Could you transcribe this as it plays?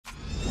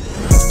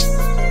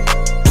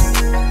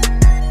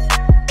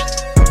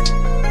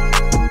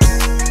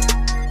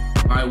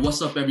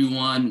what's up,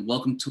 everyone?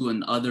 Welcome to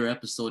another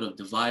episode of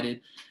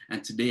Divided.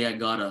 And today I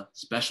got a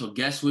special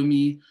guest with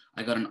me.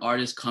 I got an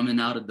artist coming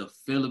out of the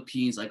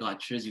Philippines. I got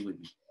Trizzy with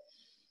me.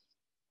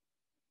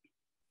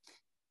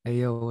 Hey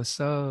yo, what's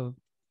up?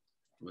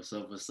 What's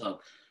up? What's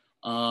up?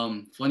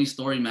 Funny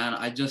story, man.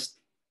 I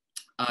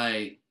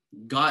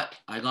got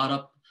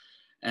up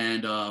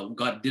and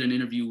did an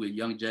interview with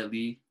Young Jet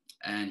Li,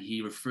 and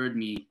he referred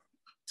me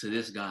to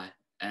this guy.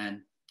 And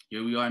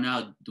here we are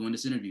now doing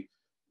this interview.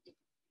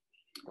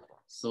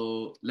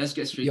 So let's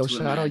get straight Yo, to it,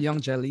 shout out man.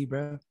 Young Jelly,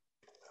 bro.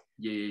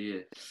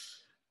 Yeah.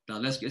 Now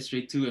let's get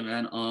straight to it,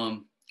 man.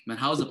 Man,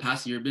 how's the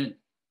past year been?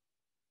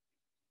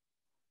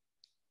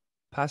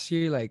 Past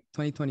year, like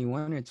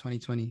 2021 or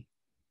 2020?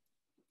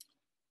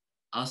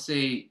 I'll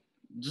say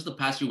just the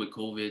past year with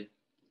COVID,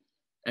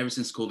 ever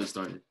since COVID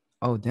started.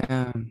 Oh,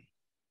 damn.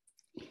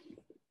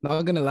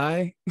 Not gonna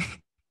lie.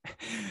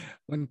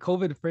 When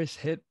COVID first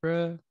hit,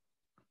 bro,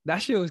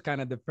 that shit was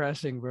kind of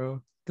depressing, bro.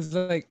 Cause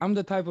like I'm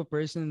the type of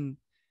person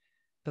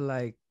to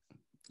like,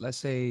 let's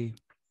say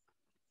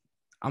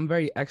I'm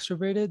very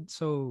extroverted.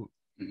 So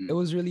it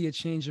was really a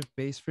change of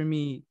pace for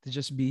me to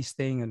just be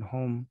staying at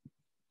home.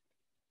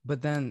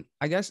 But then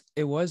I guess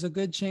it was a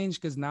good change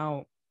because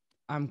now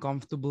I'm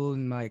comfortable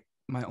in like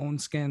my own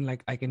skin.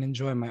 Like I can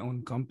enjoy my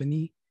own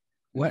company.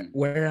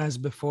 Whereas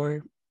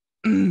before,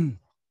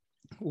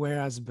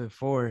 whereas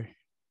before,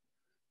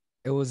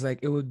 it was like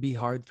it would be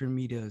hard for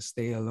me to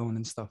stay alone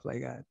and stuff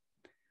like that.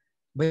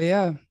 But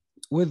yeah,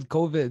 with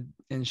COVID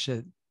and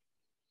shit,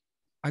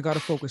 I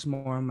gotta focus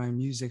more on my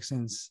music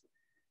since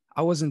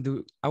I wasn't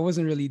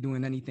really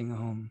doing anything at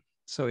home.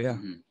 So yeah,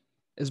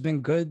 it's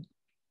been good.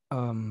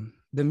 The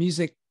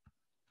music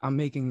I'm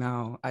making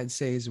now, I'd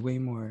say is way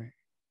more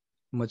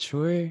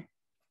mature,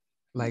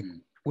 like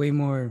way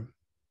more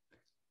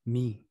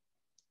me.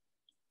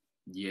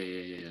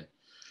 Yeah.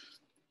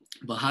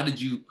 But how'd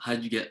you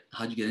get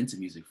into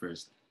music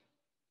first?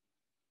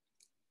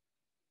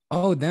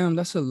 Oh damn,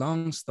 that's a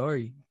long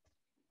story.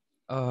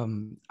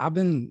 Um, I've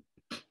been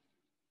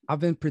I've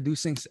been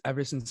producing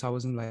ever since I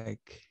was in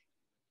like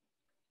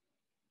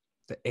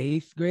the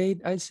 8th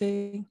grade, I'd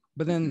say.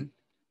 But then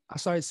I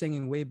started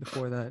singing way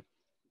before that.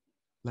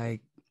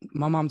 Like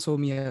my mom told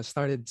me I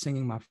started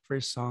singing my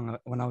first song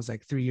when I was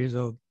like 3 years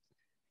old.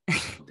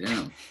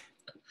 Damn.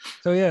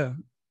 So yeah,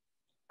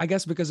 I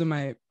guess because of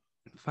my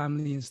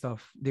family and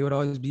stuff, they would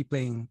always be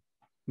playing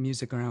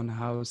music around the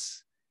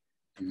house.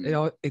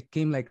 It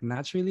came like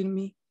naturally to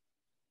me.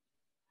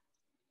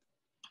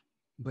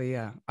 But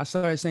yeah, I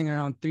started singing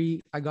around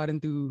 3. I got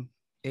into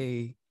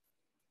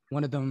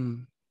one of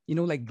them,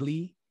 like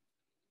Glee.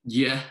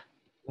 Yeah.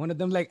 One of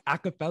them like a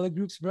cappella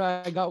groups,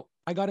 bro.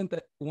 I got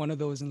into one of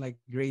those in like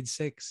grade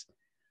 6.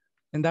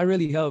 And that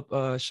really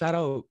helped. Shout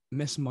out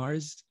Miss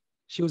Mars.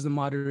 She was the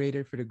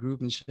moderator for the group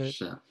and shit.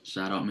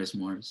 Shout out Miss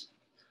Mars.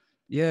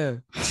 Yeah.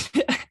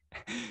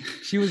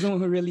 She was the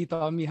one who really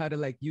taught me how to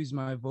like use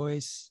my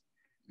voice,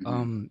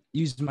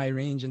 use my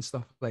range and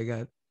stuff like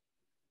that.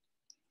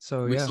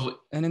 So yeah. So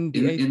and in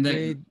the 8th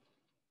grade,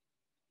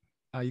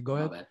 you go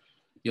ahead. Bad.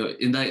 Yo,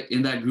 in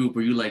that group,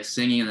 were you like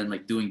singing and then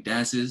like doing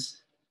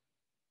dances?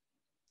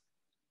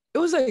 It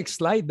was like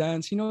slide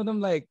dance,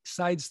 them like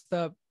side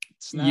step,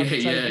 snap.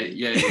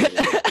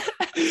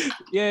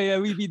 Yeah,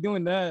 we'd be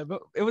doing that.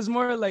 But it was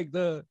more like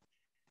the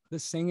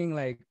singing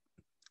like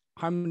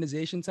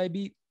harmonization type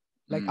beat.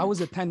 Like I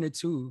was a tenor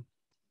too.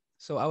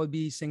 So I would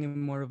be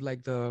singing more of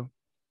like the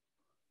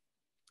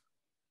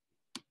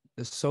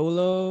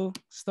solo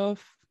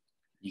stuff.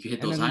 You can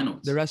hit those high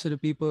notes. The rest of the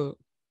people,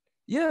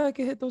 yeah, I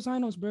can hit those high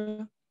notes,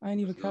 bro. I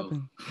ain't even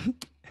capping.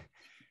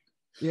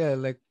 Yeah,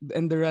 like,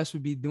 and the rest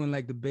would be doing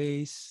like the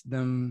bass,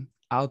 them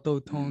alto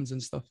tones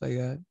and stuff like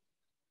that.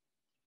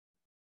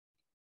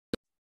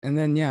 And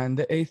then yeah, in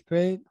the 8th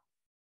grade.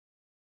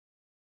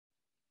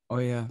 Oh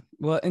yeah.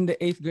 Well, in the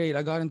 8th grade,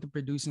 I got into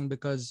producing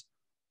because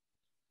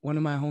one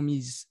of my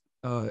homies,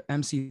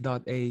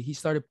 MC.A, he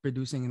started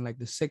producing in like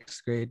the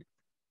 6th grade.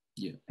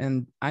 Yeah.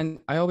 And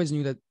I always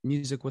knew that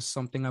music was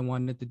something I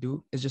wanted to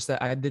do. It's just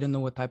that I didn't know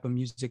what type of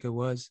music it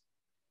was.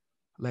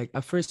 Like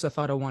at first I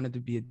thought I wanted to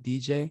be a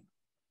DJ.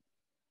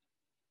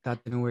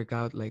 That didn't work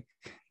out. Like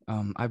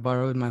I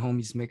borrowed my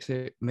homie's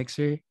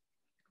mixer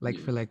like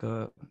for like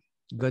a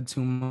good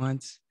 2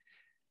 months.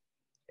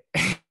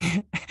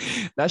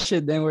 That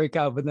shit didn't work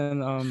out. But then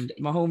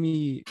my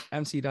homie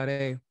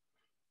MC.A,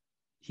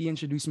 he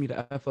introduced me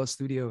to FL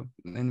Studio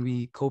and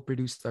we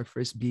co-produced our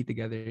first beat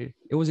together.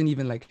 It wasn't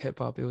even like hip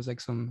hop. It was like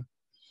some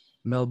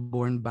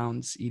Melbourne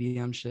bounce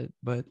EDM shit.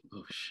 But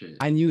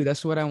I knew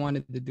that's what I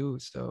wanted to do.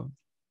 So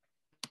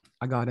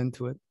I got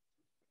into it.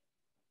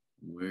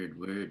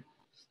 Word.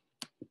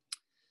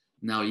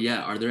 Now,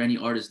 yeah, are there any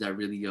artists that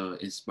really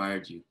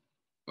inspired you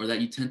or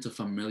that you tend to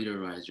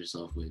familiarize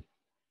yourself with?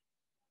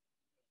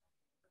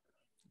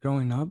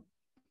 Growing up?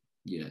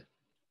 Yeah.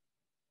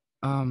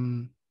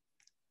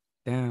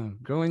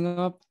 Growing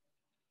up,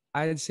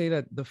 I'd say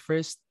that the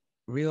first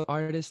real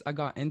artist I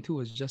got into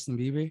was Justin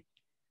Bieber.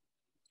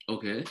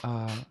 Okay.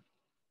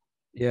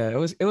 Yeah, it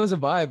was a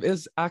vibe. It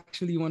was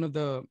actually one of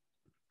the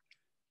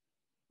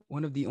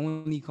one of the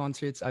only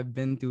concerts I've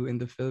been to in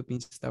the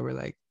Philippines that were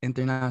like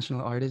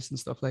international artists and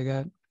stuff like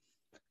that.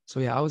 So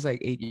yeah, I was like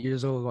 8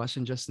 years old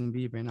watching Justin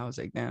Bieber, and I was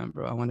like, damn,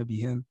 bro, I want to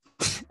be him.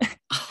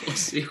 Oh,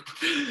 say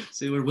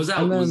word. Was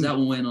And that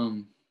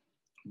then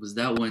was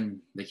that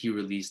when like he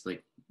released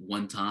like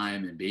One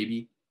Time and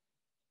Baby?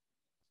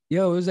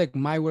 yo, it was like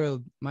My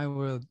World, My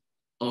World. It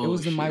Oh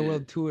was the My shit.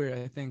 World tour,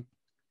 I think.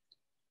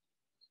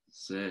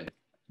 Sick.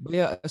 But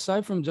yeah,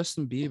 aside from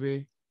Justin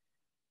Bieber,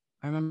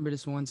 I remember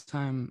this one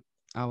time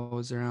I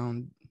was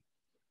around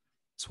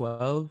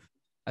 12.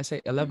 I say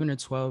Mhm, 11 or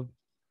 12.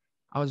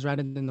 I was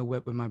riding in the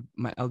whip with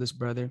my eldest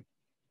brother,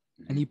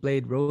 and mhm. he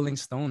played Rolling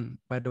Stone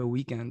by The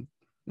Weeknd.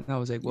 And I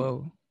was like, Yeah.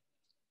 whoa,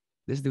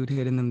 this dude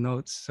hitting the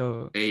notes.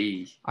 So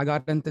Hey. I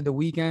got into The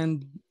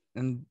Weeknd,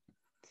 and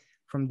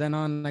from then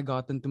on, I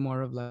got into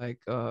more of like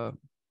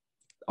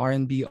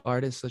R&B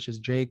artists such as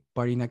Drake,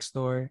 Party Next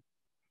Door,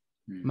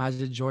 Mm,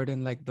 Majid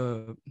Jordan, like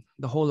the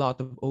whole lot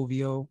of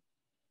OVO.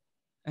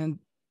 And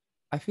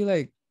I feel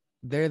like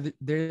they're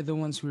the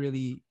ones who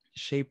really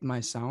shaped my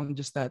sound,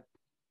 just that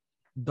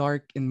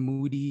dark and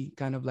moody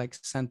kind of like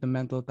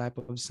sentimental type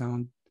of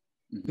sound.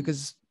 mhm.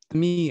 Because to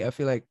me, I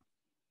feel like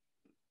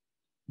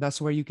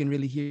that's where you can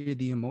really hear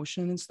the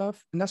emotion and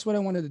stuff. And that's what I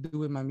wanted to do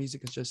with my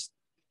music, is just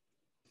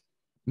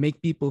make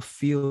people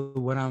feel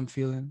what I'm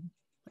feeling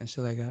and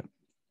shit like that.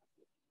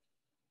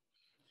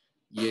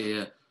 Yeah,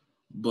 yeah.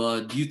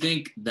 But do you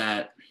think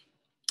that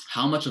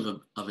how much of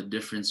a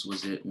difference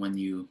was it when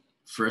you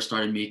first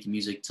started making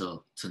music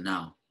to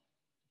now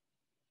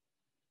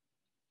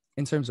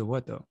In terms of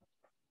what though?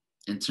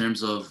 in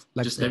terms of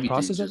Like just the everything,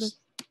 process of it? just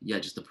yeah,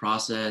 just the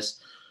process,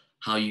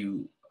 how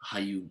you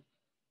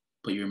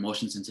put your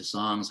emotions into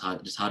songs, how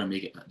to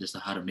make it, just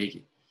how to make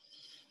it.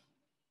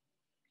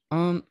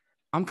 Um,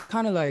 I'm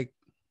kind of like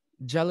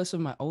jealous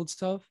of my old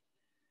self,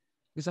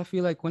 because I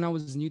feel like when I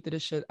was new to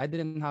this shit, I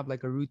didn't have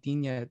like a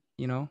routine yet,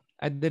 you know?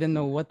 I didn't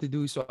know Mm, what to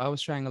do, so I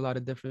was trying a lot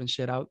of different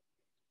shit out.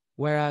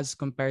 Whereas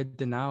compared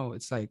to now,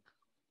 it's like,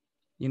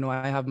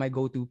 I have my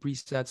go-to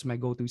presets, my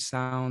go-to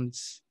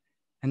sounds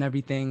and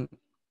everything.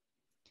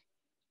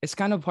 It's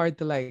kind of hard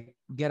to like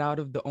get out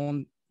of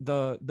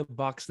the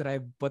box that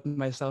I've put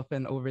myself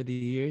in over the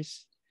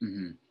years.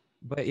 mm-hmm.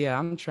 But yeah,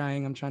 I'm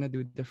trying to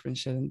do different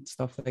shit and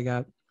stuff like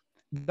that.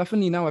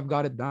 Definitely now I've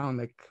got it down.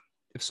 Like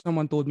if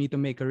someone told me to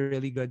make a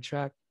really good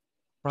track,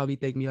 probably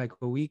take me like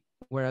a week.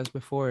 Whereas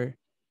before,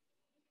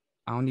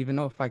 I don't even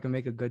know if I can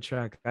make a good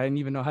track. I didn't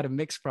even know how to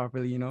mix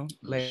properly, you know? Oh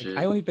Like I shit.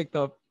 only picked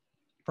up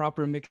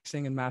proper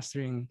mixing and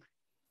mastering,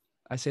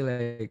 I say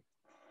like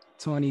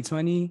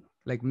 2020,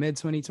 like mid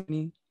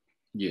 2020 and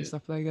Yeah.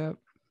 stuff like that.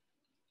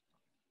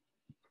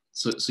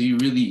 So you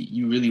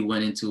really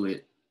went into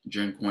it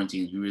during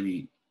quarantine. You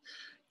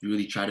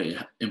really try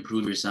to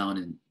improve your sound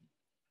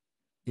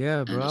Yeah,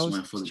 and bro. I just was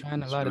went fully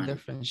trying a just lot of grinding.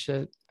 different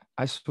shit.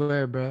 I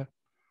swear, bro.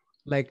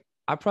 Like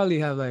I probably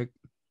have like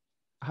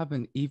I have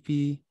an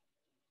EP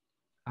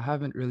I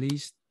haven't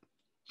released,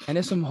 and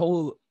there's some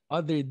whole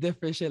other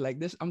different shit like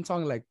this. I'm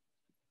talking like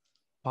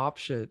pop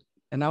shit,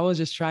 and I was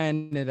just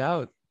trying it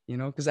out,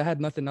 because I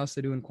had nothing else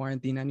to do in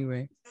quarantine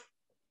anyway.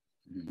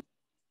 Mhm.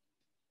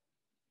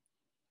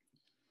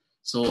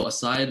 So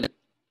aside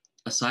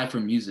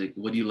from music,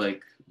 what do you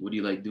like? What do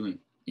you like doing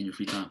in your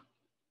free time?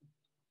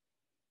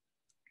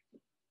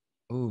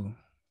 Ooh,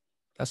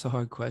 that's a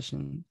hard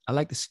question. I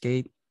like to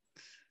skate.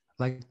 I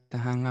like to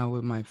hang out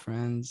with my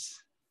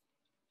friends.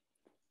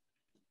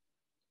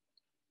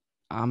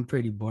 I'm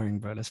pretty boring,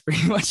 bro. That's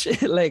pretty much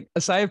it. Like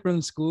aside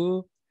from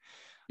school,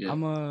 Yeah.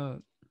 I'm a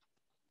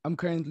I'm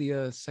currently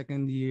a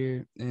second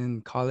year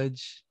in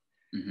college.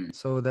 Mm-hmm.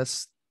 So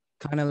that's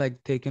kind of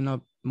like taking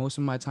up most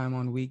of my time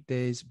on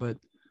weekdays. But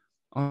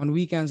on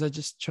weekends, I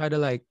just try to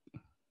like,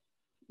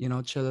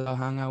 chill out,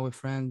 hang out with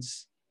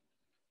friends,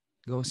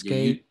 go Yeah. You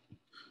skate.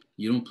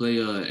 you don't play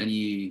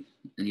any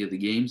of the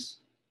games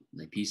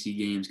like PC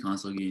games,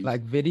 console games.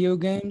 Like video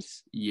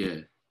games. Yeah.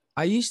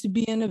 I used to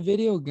be into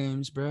video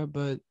games, bro,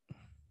 but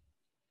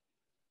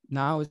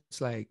now it's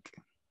like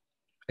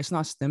it's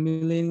not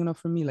stimulating enough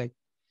for me. Like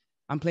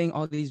I'm playing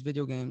all these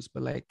video games,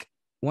 but like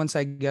once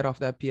I get off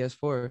that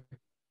PS4,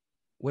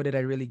 what did I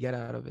really get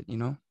out of it, you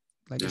know?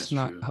 Like it's That's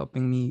not true.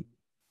 helping me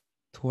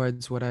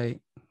towards what I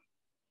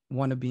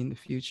want to be in the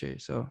future.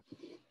 So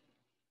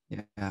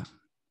yeah.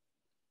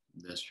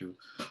 That's true.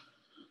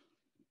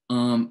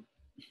 Um,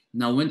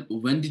 Now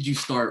when did you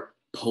start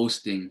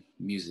posting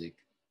music?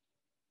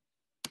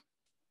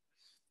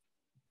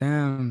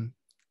 Damn.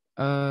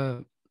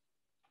 Uh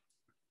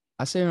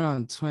I say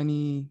around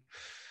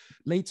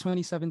late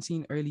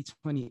 2017, early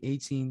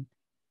 2018.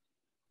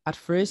 At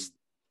first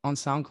on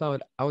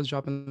SoundCloud, I was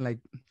dropping like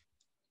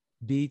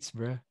beats,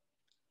 bro.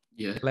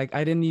 Yeah, Like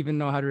I didn't even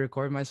know how to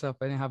record myself.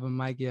 I didn't have a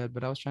mic yet,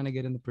 but I was trying to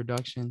get into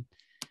production.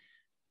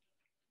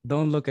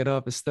 Don't look it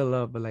up, it's still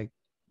up, but like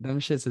them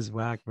shits is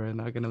whack, bro.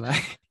 Not gonna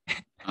lie.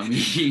 I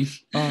mean,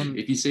 um,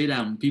 if you say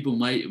that, people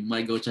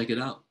might go check it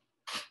out.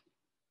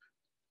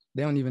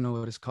 they don't even know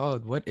what it's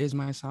called. What is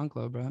my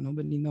SoundCloud, bro?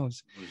 Nobody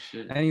knows. Oh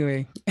shit.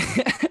 Anyway,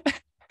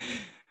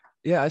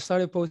 yeah, I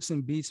started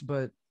posting beats,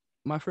 but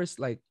my first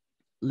like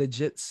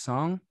legit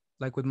song,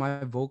 like with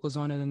my vocals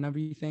on it and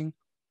everything,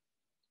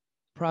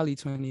 probably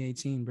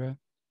 2018, bro.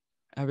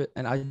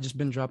 And I just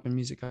been dropping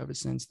music ever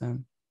since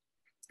then.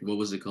 What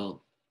was it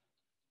called?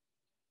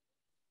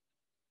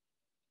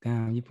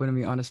 Damn, you putting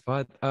me on the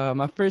spot.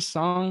 My first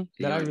song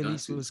that Yo, I I got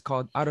released to. was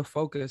called Out of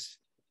Focus.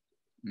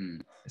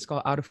 Mm. It's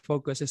called Out of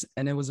Focus,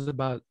 and it was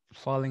about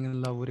falling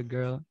in love with a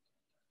girl,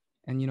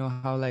 and you know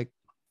how like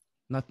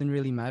nothing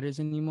really matters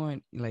anymore,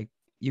 and like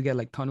you get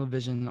like tunnel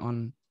vision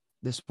on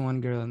this one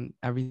girl, and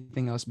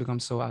everything else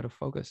becomes so out of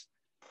focus.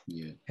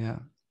 Yeah. Yeah,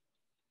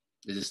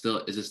 Is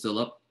it still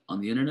up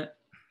on the internet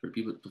for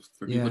people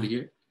yeah, to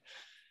hear?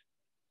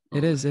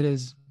 it is. Okay. It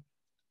is.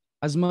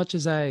 As much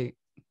as I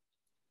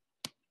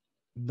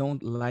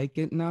don't like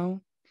it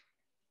now,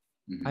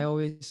 I Hmm.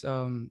 always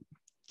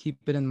keep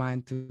it in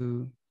mind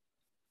to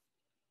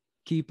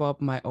keep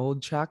up my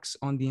old tracks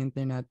on the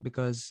internet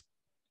because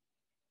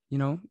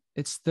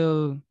it's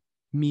still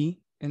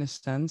me in a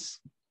sense.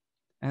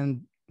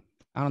 And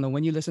I don't know,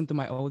 when you listen to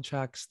my old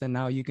tracks, then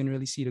now you can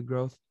really see the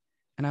growth.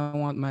 And I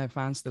want my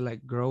fans to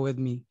like grow with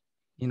me.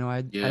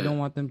 I Yeah. don't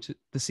want them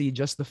to see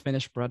just the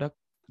finished product.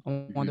 I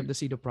want them Hmm. to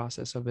see the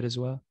process of it as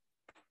well.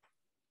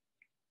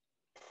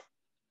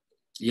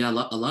 Yeah. A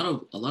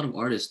lot of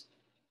artists,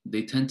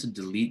 they tend to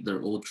delete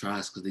their old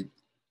tracks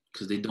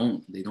because they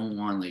don't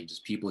want like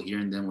just people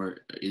hearing them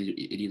where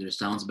it either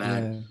sounds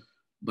bad. Yeah,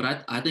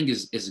 But I think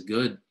it's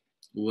good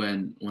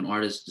when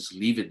artists just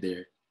leave it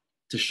there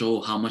to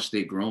show how much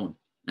they've grown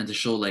and to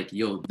show like,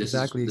 yo, this is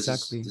exactly, this is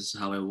exactly. this is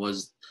how I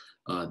was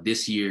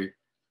this year.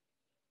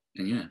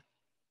 And yeah.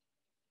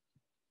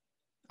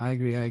 I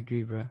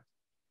agree, bro.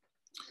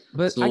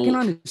 But I can So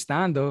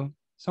understand though.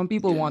 Some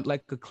people yeah. want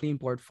like a clean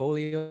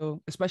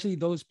portfolio, especially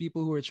those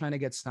people who are trying to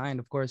get signed.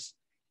 Of course,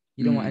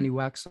 you don't want any Mm,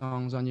 wax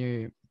songs on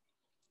your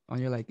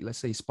like let's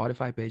say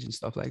Spotify page and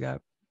stuff like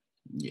that.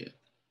 yeah.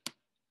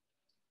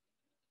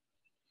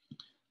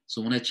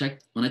 So when I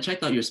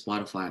checked out your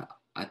Spotify,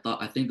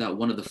 I think that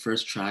one of the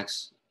first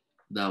tracks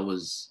that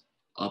was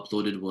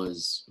uploaded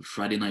was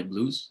Friday Night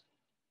Blues.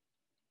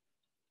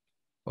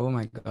 Oh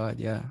my god,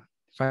 yeah.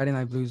 Friday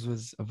Night Blues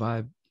was a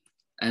vibe.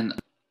 And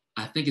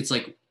I think it's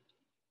like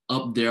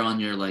up there on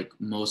your like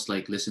most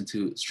like listened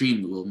to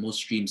stream well most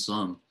streamed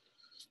song.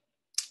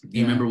 Do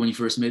you Yeah. remember when you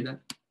first made that?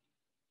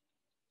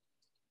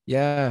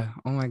 Yeah.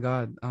 Oh my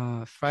god.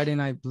 Friday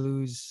Night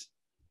Blues.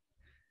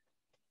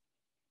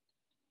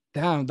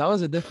 Damn, that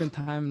was a different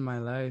time in my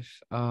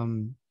life.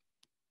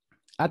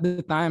 At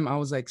the time I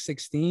was like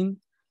 16,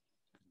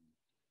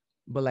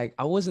 but like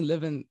I wasn't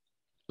living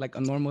like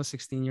a normal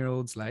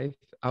 16-year-old's life.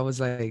 I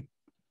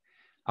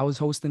was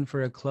hosting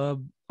for a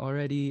club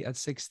already at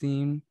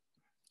 16.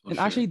 Oh And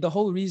shit. actually the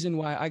whole reason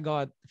why I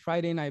got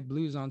Friday Night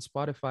Blues on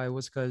Spotify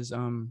was because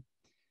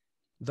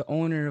the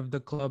owner of the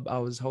club I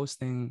was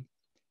hosting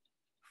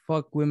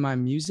fuck with my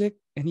music,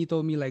 and he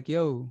told me like,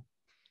 yo,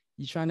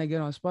 you trying to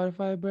get on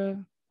Spotify,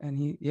 bro?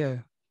 And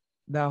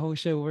that whole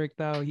shit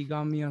worked out. He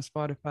got me on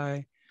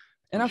Spotify.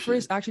 And Oh at shit.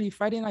 first, actually,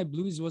 Friday Night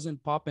Blues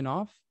wasn't popping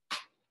off.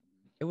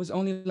 It was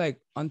only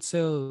like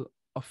until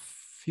a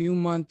few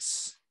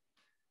months.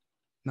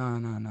 No,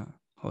 no, no.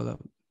 Hold up.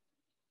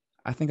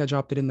 I think I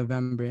dropped it in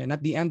November. And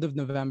at the end of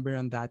November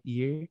on that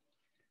year,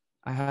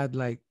 I had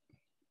like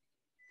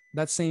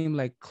that same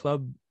like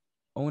club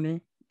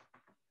owner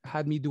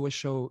had me do a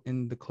show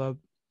in the club.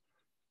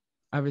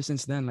 Ever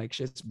since then, like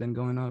shit's been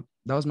going up.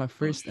 That was my Oh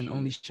first and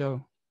only shit.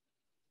 show.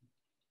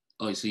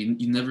 Oh, so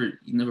you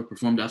never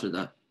performed after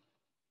that?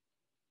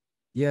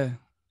 Yeah.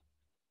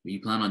 But you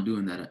plan on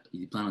doing that?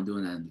 You plan on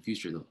doing that in the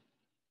future though?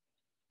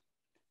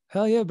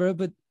 Hell yeah, bro.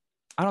 But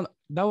I don't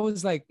that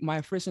was like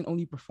my first and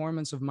only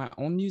performance of my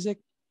own music.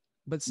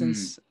 But Mm,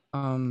 since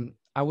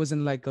I was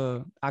in like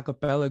a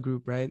cappella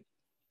group, right?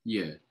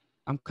 yeah.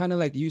 I'm kind of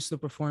like used to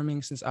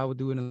performing since I would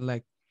do it in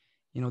like,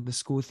 the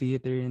school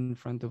theater in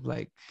front of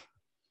like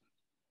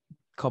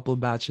couple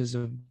batches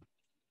of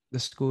the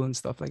school and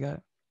stuff like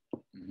that.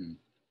 Hmm.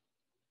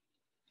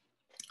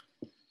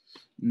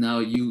 Now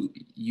you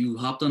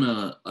hopped on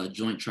a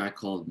joint track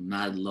called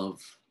Mad Love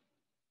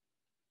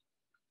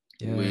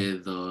Yeah.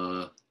 with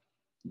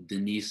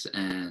Denise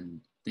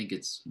and I think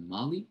it's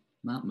Molly,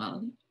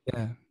 Molly,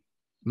 Yeah.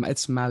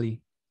 It's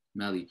Mali.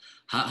 Mally.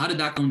 How did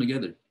that come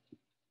together?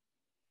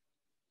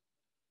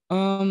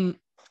 Um,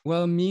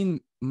 well, me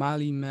and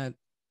Mali met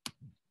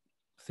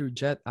through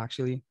Jet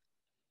actually.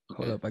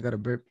 Hold Okay, up, I got a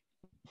burp.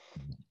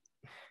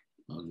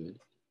 all good.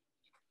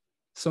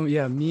 So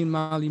yeah, me and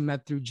Mali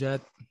met through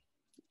Jet,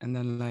 and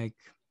then like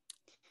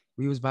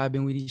we was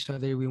vibing with each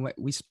other.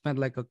 We spent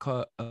like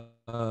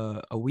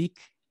a week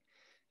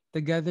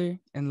together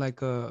in like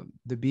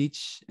the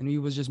beach, and we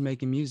was just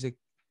making music.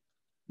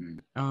 Mm,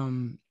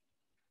 Um,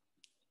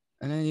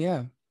 and then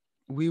yeah,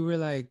 we were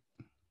like,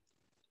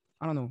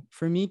 I don't know.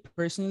 For me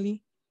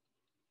personally,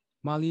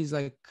 Mali is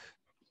like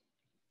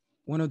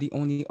one of the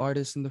only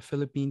artists in the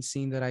Philippine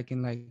scene that I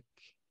can like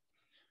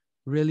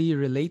really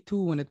relate to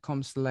when it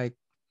comes to like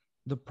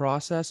the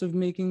process of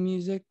making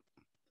music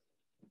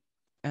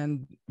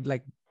and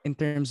like in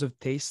terms of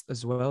taste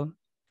as well.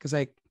 Cause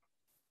like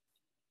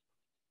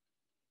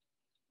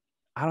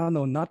I don't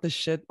know, not the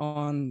shit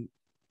on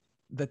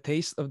the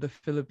taste of the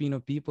Filipino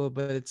people,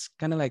 but it's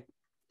kind of like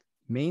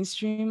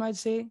mainstream, I'd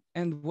say.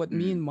 And what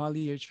me Mm-hmm. and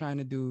Molly are trying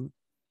to do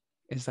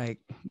is like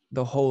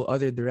the whole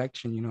other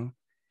direction, you know?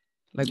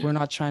 Like Yeah. we're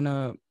not trying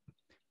to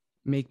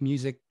make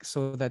music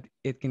so that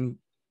it can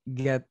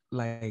get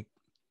like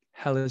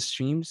hella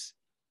streams.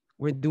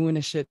 We're doing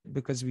this shit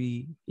because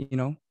we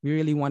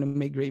really want to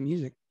make great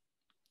music.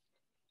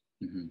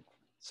 Mm-hmm.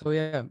 So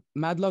yeah,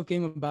 Mad Love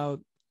came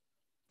about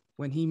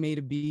when he made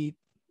a beat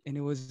and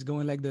it was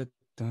going like the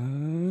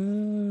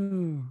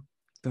dun,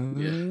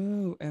 Yeah.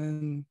 dun,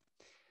 and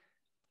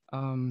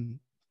um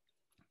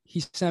he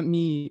sent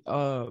me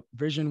a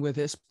version with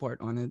his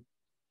part on it,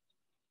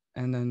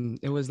 and then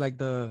it was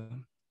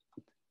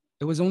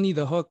only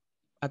the hook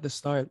at the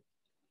start.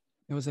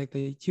 It was like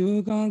the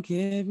you gon'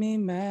 give me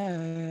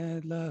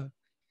mad love,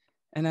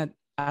 and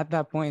at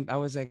that point I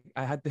was like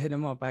I had to hit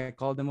him up. I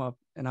called him up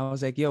and I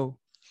was like, yo,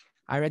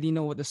 I already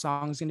know what the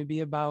song's gonna be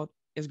about.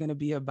 It's gonna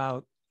be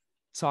about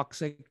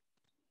toxic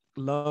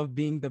love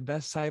being the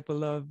best type of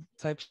love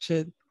type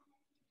shit.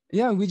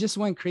 Yeah, we just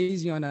went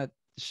crazy on that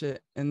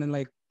shit. And then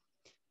like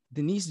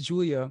Denise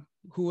Julia,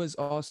 who was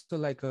also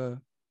like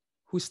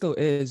who still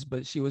is,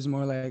 but she was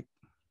more like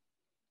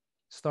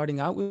starting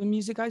out with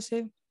music, I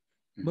say.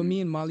 But Mm-hmm.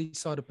 me and Molly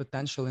saw the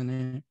potential in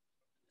her.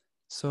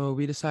 So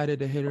we decided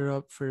to hit her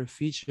up for a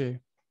feature.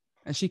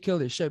 And she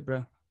killed her shit,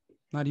 bro.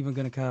 Not even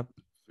gonna cap.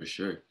 For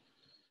sure.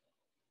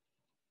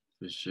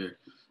 For sure.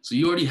 So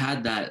you already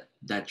had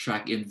that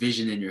track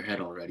envisioned in your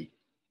head already.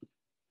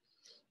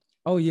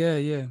 Oh yeah,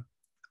 yeah.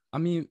 I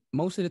mean,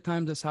 most of the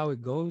time that's how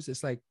it goes.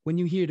 It's like when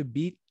you hear the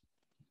beat,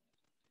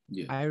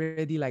 Yeah. I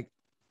already like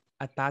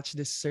attach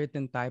this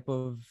certain type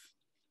of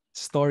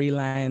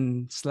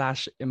storyline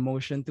slash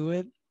emotion to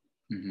it.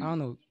 I Mm-hmm. don't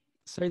know.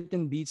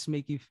 Certain beats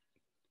make you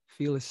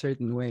feel a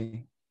certain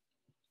way.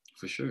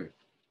 For sure.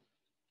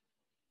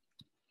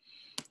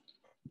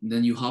 And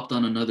then you hopped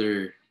on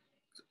another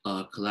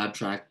collab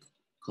track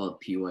called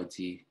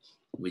PYT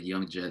with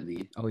Young Jet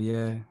Li, Oh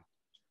yeah.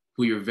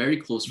 who you're very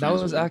close That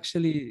friends was with.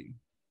 actually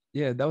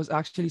yeah, that was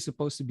actually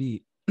supposed to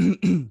be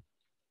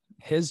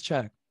his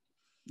track.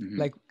 Mm-hmm.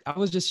 Like I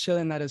was just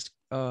chilling at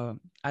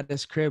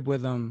his crib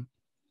with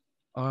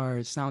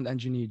our sound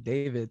engineer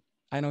David.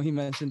 I know he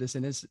mentioned this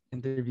in his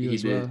interview He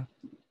as well. did.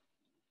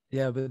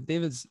 Yeah, but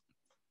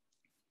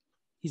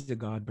he's a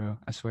god, bro.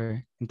 I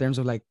swear. In terms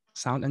of like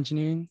sound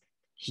engineering,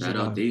 he's a Shout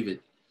out god.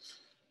 David.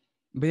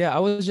 But yeah, I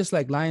was just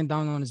like lying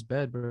down on his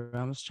bed, bro.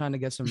 I was trying to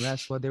get some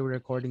rest while they were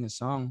recording a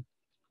song.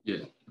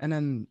 Yeah. And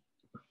then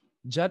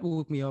Jet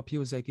woke me up. He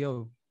was like,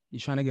 yo, you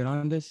trying to get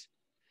on this?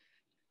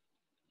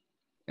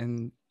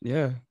 And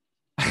yeah,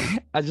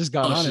 I just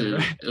got Oh on it, bro.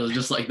 shit! It was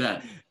just like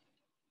that.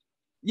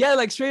 Yeah,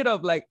 like straight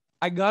up. Like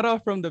I got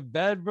off from the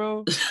bed,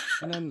 bro.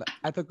 And then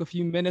I took a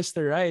few minutes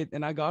to write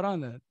and I got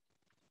on that.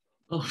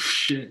 Oh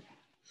shit!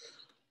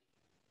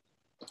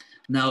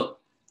 Now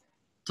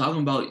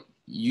talking about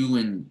you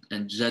and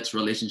Jet's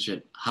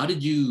relationship, how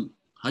did you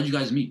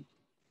guys meet?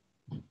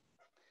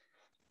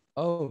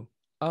 Oh,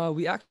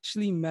 we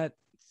actually met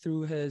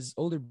through his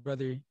older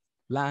brother,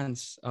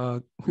 Lance,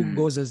 who Mm,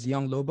 goes as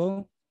Young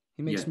Lobo.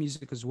 He makes yeah.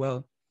 music as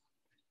well.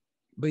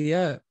 But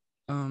yeah,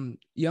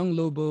 Young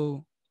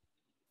Lobo,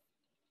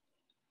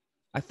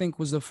 I think,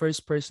 was the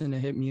first person to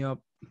hit me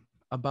up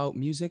about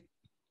music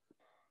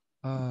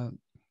uh,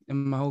 in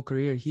my whole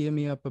career. He hit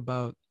me up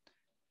about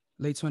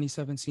late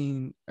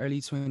 2017,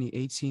 early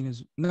 2018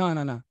 is no,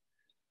 no, no.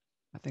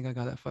 I think I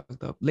got that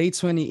fucked up. Late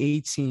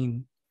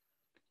 2018,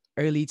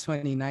 early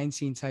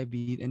 2019 type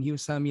beat. And he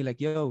was telling me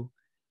like, yo,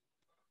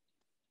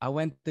 I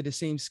went to the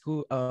same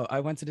school. I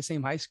went to the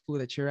same high school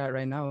that you're at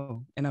right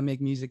now, and I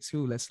make music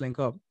too. Let's link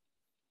up.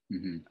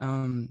 Mm-hmm.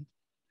 Um,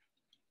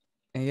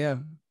 and yeah,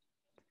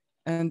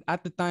 and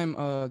at the time,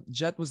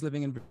 Jet was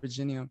living in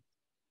Virginia.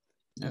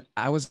 Yeah.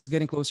 I was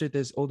getting closer to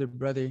his older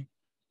brother.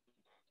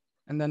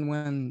 And then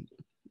when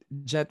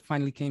Jet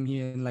finally came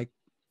here in like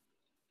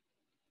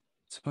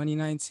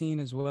 2019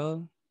 as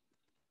well,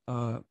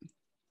 uh,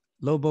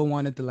 Lobo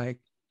wanted to like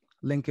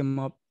link him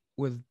up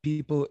with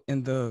people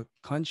in the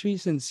country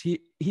since he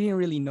didn't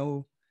really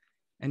know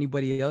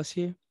anybody else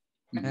here.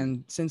 Mm-hmm.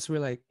 And since we're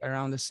like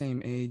around the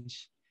same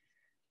age,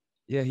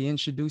 yeah, he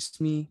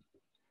introduced me.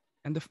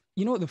 And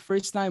the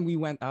first time we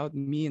went out,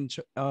 me and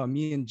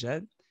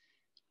Jed,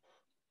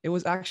 it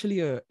was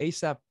actually a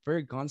ASAP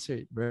Ferg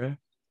concert, bro.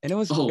 And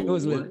Oh it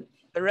was lit. what?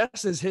 The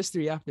rest is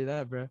history after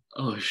that, bro.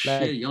 Oh Like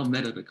shit! Y'all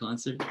met at a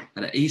concert,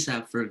 at an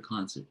ASAP Ferg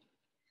concert.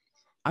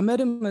 I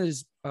met him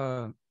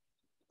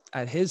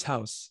at his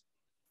house,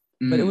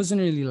 but it Mm.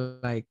 wasn't really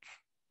like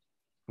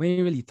we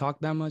didn't really talk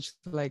that much.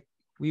 Like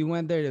we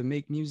went there to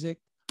make music.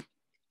 I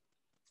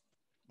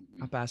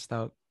Mm-hmm. passed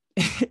out.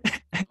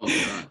 Oh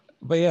god.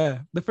 But yeah,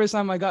 the first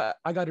time I got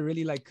to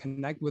really like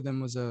connect with him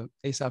was a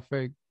ASAP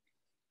Ferg.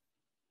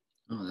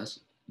 Oh,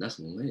 that's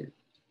lit.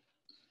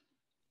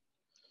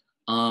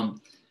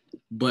 Um,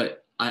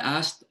 but I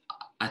asked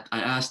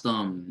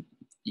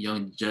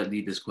young Jet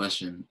Li this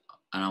question,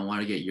 and I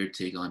want to get your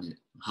take on it.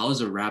 How is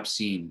the rap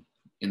scene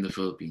in the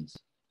Philippines?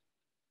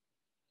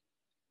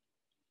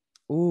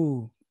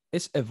 Ooh,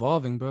 it's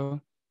evolving,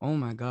 bro. Oh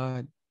my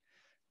God.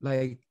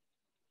 Like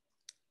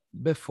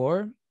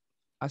before,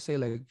 I say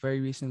like very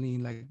recently,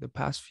 like the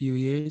past few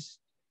years,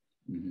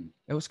 Mm-hmm.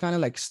 it was kind of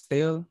like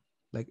stale.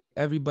 Like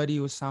everybody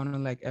was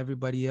sounding like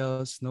everybody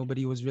else.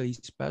 Nobody was really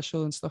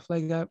special and stuff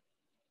like that.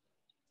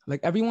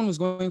 Like everyone was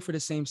going for the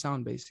same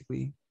sound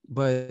basically.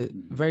 But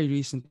Mm-hmm. very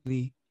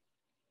recently,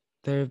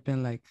 there have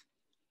been like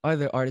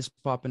other artists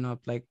popping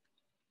up. Like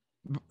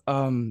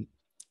um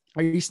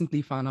I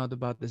recently found out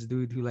about this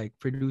dude who like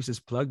produces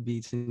plug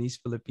beats and he's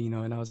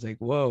Filipino. And I was like,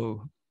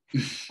 whoa,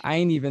 I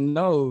ain't even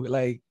know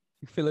like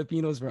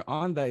Filipinos were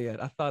on that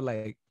yet. I thought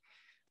like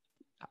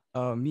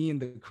me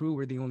and the crew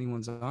were the only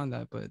ones on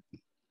that. But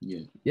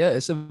Yeah. yeah,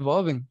 it's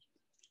evolving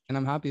and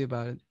I'm happy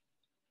about it.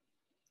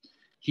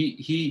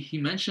 He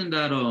mentioned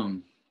that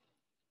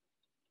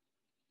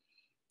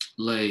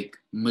like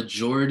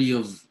majority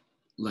of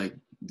like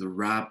the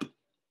rap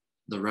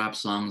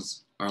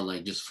songs are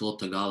like just full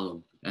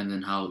Tagalog, and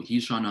then how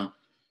he's trying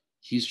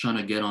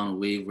to get on a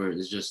wave where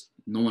it's just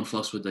no one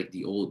fucks with like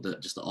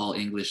just the all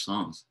English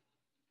songs.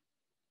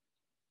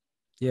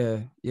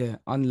 Yeah, yeah.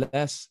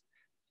 Unless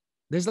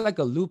there's like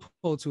a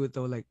loophole to it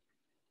though. Like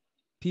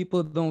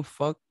people don't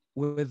fuck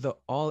with the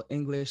all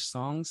English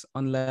songs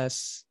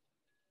unless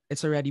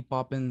it's already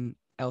popping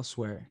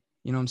elsewhere.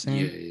 You know what I'm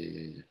Yeah, saying? yeah,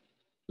 yeah, yeah.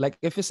 Like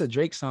if it's a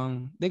Drake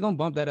song, they gonna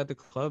bump that at the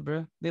club,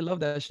 bro. They love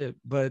that shit.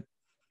 But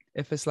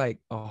if it's like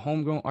a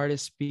homegrown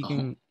artist Uh-huh.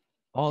 speaking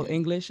all Yeah.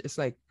 English, it's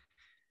like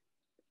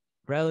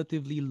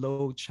relatively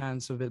low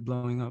chance of it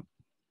blowing up.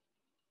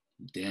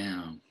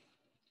 Damn.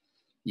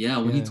 Yeah,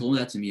 when he Yeah, told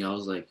that to me, I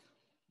was like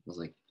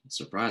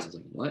surprised. I was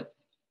like, what?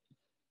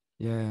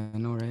 yeah, I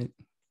know, right?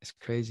 It's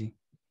crazy.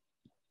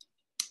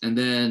 And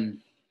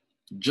then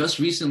just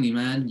recently,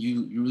 man,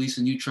 you released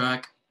a new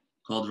track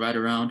called Right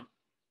Around.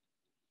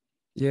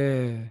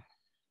 Yeah.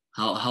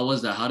 How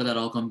was that? How did that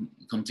all come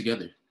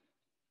together?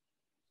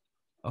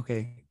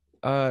 Okay.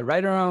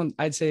 Right around,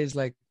 I'd say is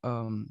like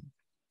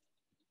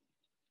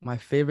my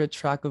favorite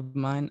track of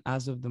mine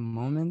as of the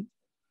moment.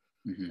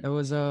 Mm-hmm. It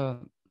was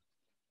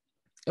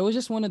it was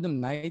just one of them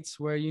nights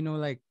where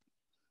like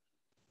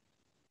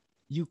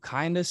you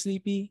kind of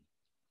sleepy,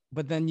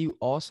 but then you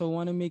also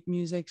want to make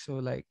music. So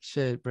like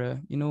shit, bro.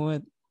 You know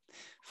what?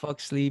 Fuck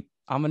sleep.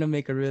 I'm gonna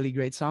make a really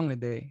great song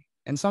today.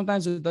 And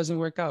sometimes it doesn't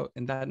work out.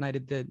 And that night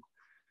it did.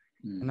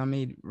 Mm. And I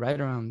made right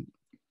around.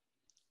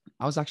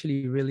 I was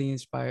actually really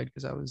inspired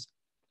because I was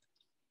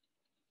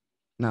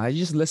I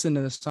just listened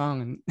to the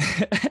song and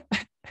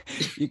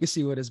you can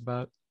see what it's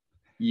about.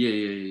 Yeah,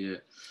 yeah, yeah, yeah.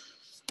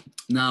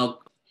 Now,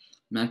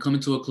 man, coming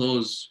to a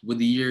close with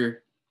the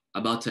year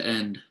about to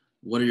end,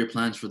 what are your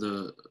plans for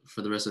the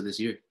rest of this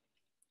year?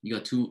 You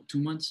got two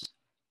months?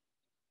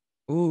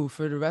 Ooh,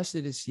 for the rest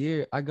of this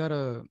year, I got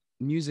a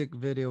music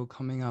video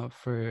coming out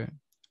for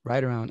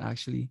right around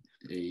actually.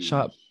 Hey,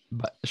 Shot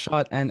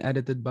and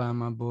edited by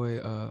my boy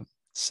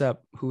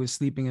Sep, who is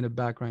sleeping in the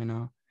back right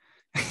now.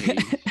 hey.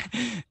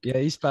 Yeah,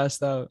 he's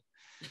passed out.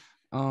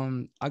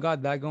 I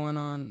got that going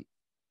on.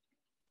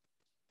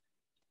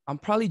 I'm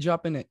probably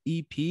dropping an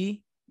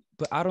EP,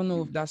 but I don't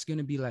know if Mm. that's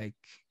gonna be like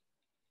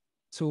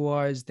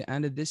towards the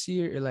end of this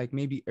year or like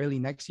maybe early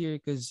next year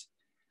because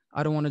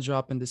I don't want to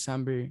drop in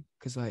December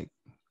because like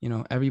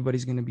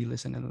everybody's gonna be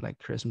listening to like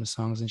Christmas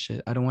songs and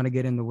shit. I don't want to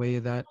get in the way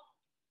of that.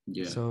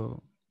 Yeah.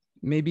 So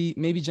maybe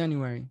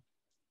January.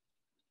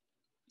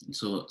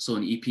 So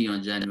an EP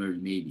on January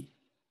maybe.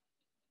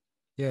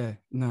 Yeah,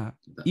 nah.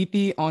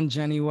 EP on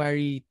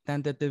January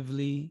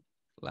tentatively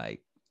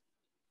like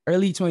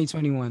early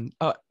 2021.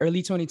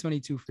 Early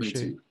 2022 for sure.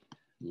 22.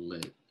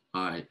 Lit.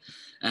 All right.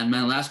 And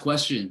man, last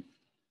question.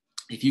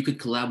 If you could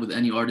collab with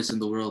any artist in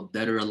the world,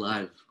 dead or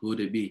alive, who would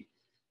it be?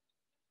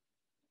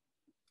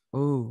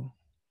 Oh,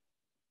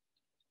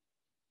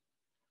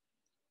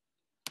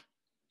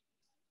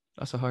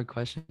 that's a hard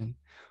question.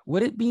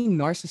 Would it be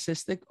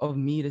narcissistic of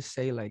me to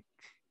say like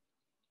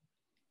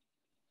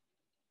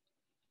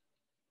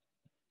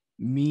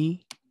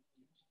me,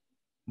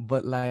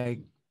 but like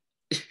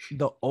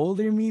the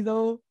older me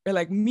though, or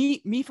like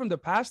me from the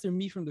past or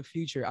me from the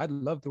future? I'd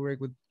love to work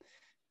with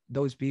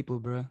those people,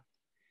 bro.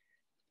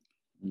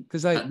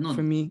 Cause like for No,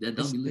 me, that'll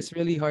it's be lit. it's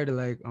really hard to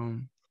like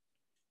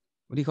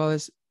what do you call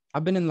this?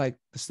 I've been in like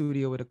the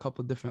studio with a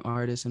couple different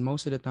artists, and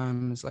most of the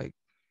time it's like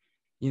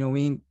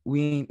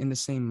we ain't in the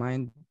same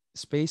mind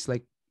space.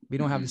 Like we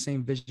don't have the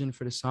Mm-hmm. same vision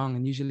for the song,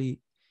 and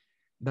usually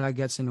that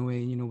gets in the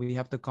way. We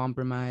have to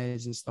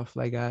compromise and stuff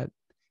like that,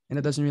 and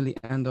it doesn't really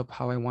end up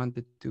how I want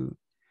it to.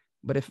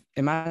 But if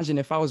imagine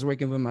if I was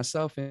working with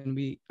myself and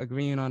we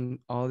agreeing on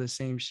all the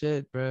same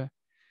shit, bro,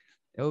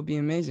 it would be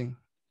amazing.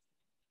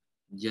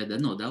 Yeah,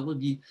 that would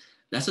be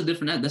that's a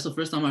different that's the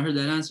first time I heard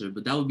that answer,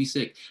 but that would be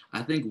sick.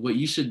 I think what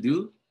you should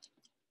do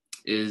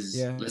is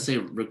Yeah. let's say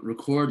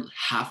record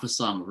half a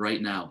song right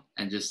now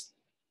and just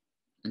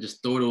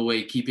throw it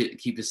away, keep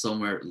it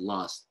somewhere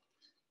lost.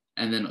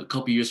 And then a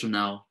couple years from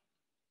now,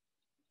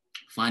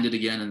 find it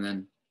again and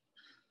then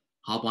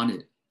hop on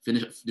it.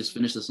 Finish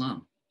the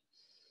song.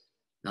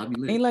 That'd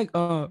be Ain't lit. like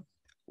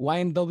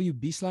YNW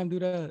B Slime do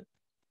that?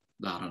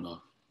 I don't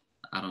know.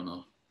 I don't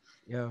know.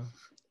 Yeah,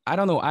 I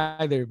don't know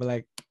either, but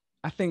like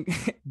I think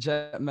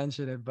Jet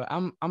mentioned it, but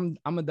I'm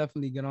gonna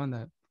definitely get on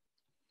that.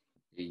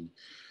 Hey.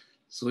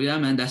 So yeah,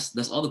 man,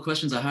 that's all the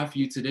questions I have for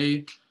you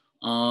today.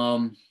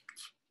 Um,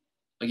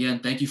 Again,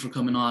 thank you for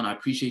coming on. I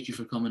appreciate you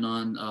for coming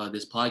on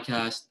this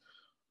podcast.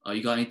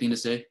 You got anything to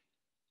say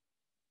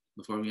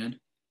before we end?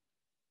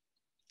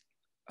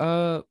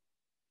 Uh,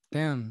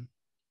 damn,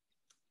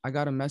 I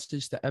got a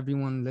message to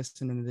everyone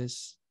listening to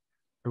this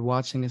or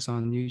watching this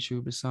on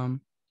YouTube or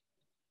some.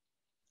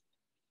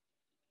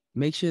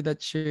 Make sure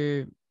that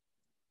you're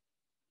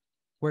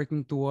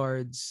working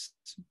towards.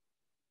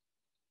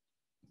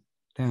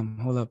 Damn,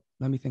 hold up.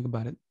 Let me think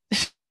about it.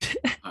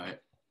 All right.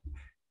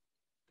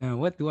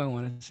 What do I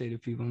want to say to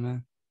people,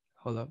 man?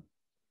 Hold up.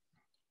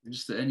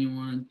 Just to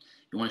anyone,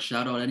 you want to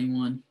shout out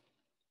anyone?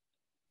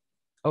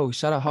 Oh,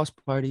 shout out House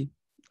Party.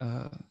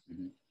 Uh,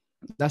 Mm-hmm.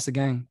 that's the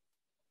gang.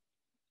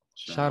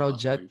 Shout out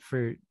House Jet Party.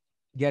 for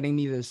getting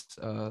me this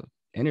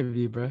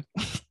interview, bro.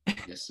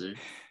 Yes, sir.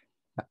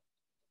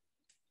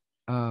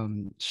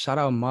 Shout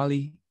out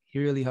Molly. He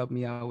really helped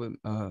me out with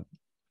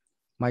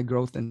my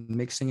growth and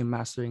mixing and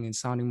mastering and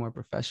sounding more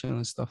professional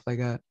and stuff like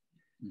that.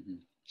 Mm-hmm.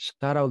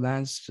 Shout out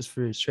Lance just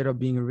for straight up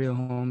being a real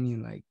homie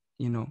and like,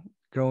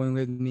 growing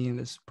with me in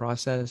this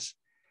process.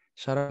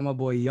 Shout out my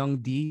boy Young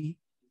D,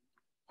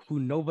 who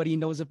nobody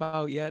knows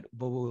about yet,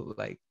 but will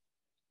like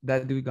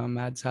that dude got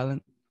mad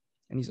talent.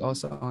 And he's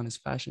also on his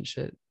fashion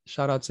shit.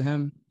 Shout out to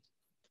him.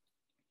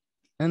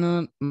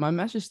 And my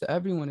message to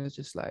everyone is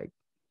just like,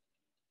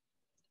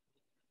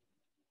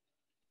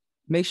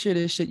 make sure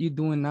this shit you're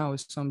doing now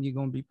is something you're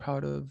gonna be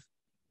proud of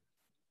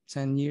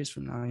 10 years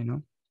from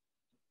now.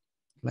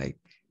 Like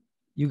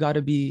you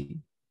gotta be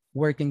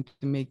working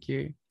to make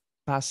your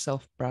past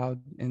self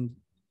proud and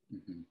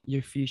Mm-hmm.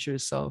 your future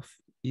self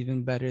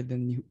even better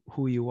than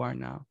who you are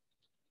now.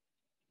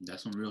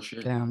 That's some real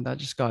shit. Damn, that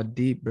just got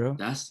deep, bro.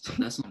 That's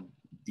some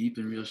deep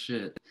and real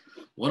shit.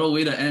 What a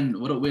way to end.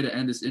 What a way to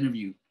end this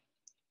interview.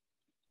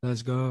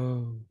 Let's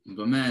go.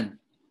 But man,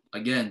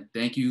 again,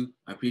 thank you.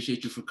 I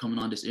appreciate you for coming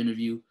on this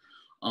interview.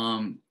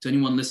 To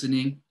anyone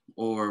listening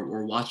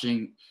or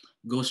watching,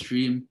 go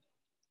stream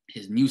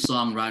his new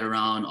song Ride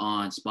Around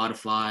on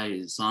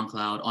Spotify,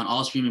 SoundCloud, on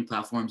all streaming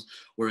platforms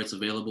where it's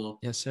available.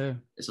 Yes, sir.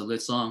 It's a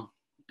lit song,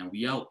 and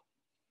we out.